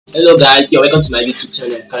Hello guys, you're welcome to my YouTube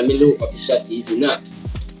channel, Caramelo Official TV. Now,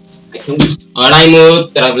 I can wait.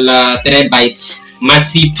 Oriamo Traveler 3 Byte,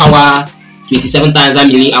 massive power, 27,000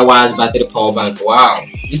 millihours battery power bank. Wow,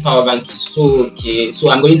 this power bank is so okay.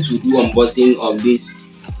 So I'm going to do unboxing of this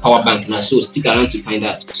power bank now. So stick around to find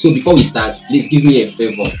out. So before we start, please give me a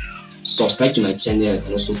favor. Subscribe to my channel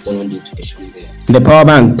and also turn on the notification bell. The power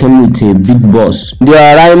bank came with a big boss. The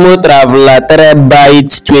Oriamo Traveler 3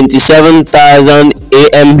 Byte 27,000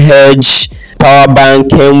 mAh power bank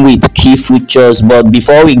came with key features, but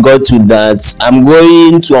before we go to that, I'm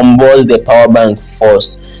going to unbox the power bank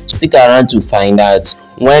first. Stick around to find out.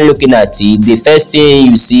 When looking at it, the first thing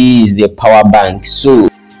you see is the power bank. So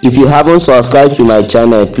if you haven't subscribed to my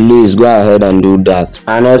channel, please go ahead and do that,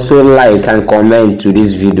 and also like and comment to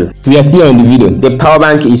this video. We are still on the video. The power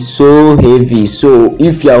bank is so heavy, so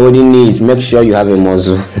if you are holding it, make sure you have a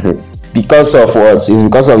muzzle. Because of what? It's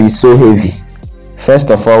because of it's so heavy. First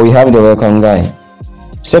of all, we have the welcome guide.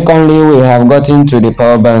 Secondly, we have gotten to the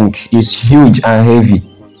power bank. It's huge and heavy.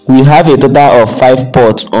 We have a total of 5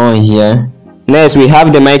 ports on here. Next, we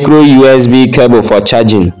have the micro USB cable for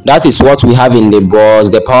charging. That is what we have in the box: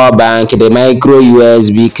 the power bank, the micro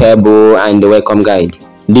USB cable, and the welcome guide.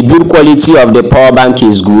 The build quality of the power bank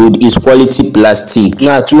is good. It's quality plastic.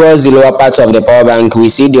 Now, towards the lower part of the power bank, we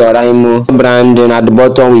see the Oriamo brand, and at the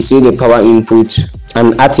bottom we see the power input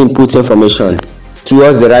and at input information.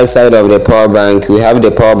 Towards the right side of the power bank, we have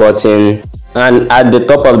the power button, and at the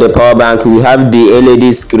top of the power bank we have the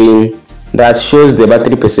LED screen that shows the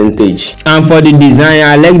battery percentage. And for the design,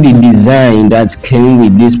 I like the design that came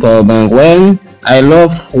with this power bank. Well, I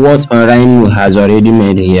love what Oriamo has already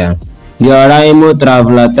made here. The Oriamo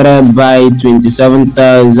Traveler 3 Byte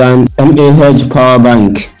 27,000 mAh power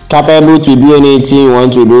bank, capable to do anything you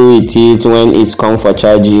want to do with it when it's come for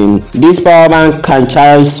charging. This power bank can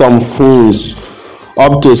charge some phones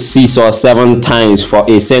up to 6 or 7 times for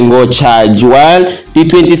a single charge. Well, the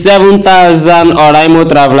 27,000 Oriamo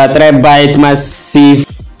Traveler 3 Byte massive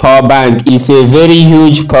power bank is a very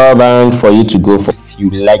huge power bank for you to go for if you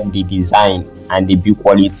like the design and the build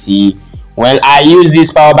quality. Well, I use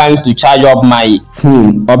this power bank to charge up my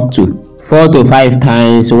phone up to 4 to 5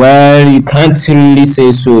 times. Well, you can't really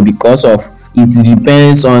say so because of it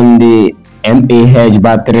depends on the mAh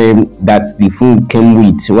battery that the phone came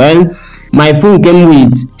with. Well, my phone came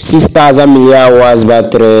with 6,000 millihours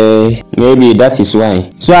battery. Maybe that is why.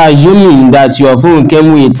 So assuming that your phone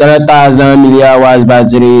came with 3,000 millihours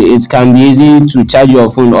battery, it can be easy to charge your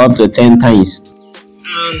phone up to 10 times.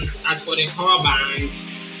 And as for the power bank,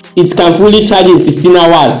 it can fully charge in 16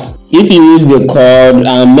 hours if you use the cord,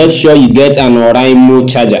 and make sure you get an Oriamo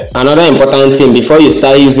charger. Another important thing, before you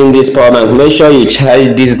start using this power bank, make sure you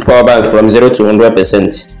charge this power bank from 0 to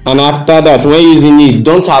 100%. And after that, when using it,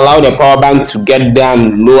 don't allow the power bank to get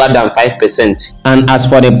down lower than 5%. And as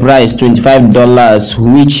for the price, $25,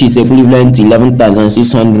 which is equivalent to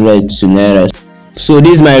 11,600 naira. So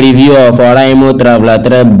this is my review of Oriamo Traveler 3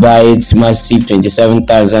 Byte massive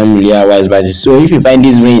 27,000 millihours battery. So if you find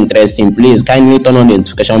this very interesting, please kindly turn on the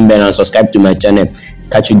notification bell and subscribe to my channel.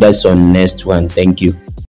 Catch you guys on next one. Thank you.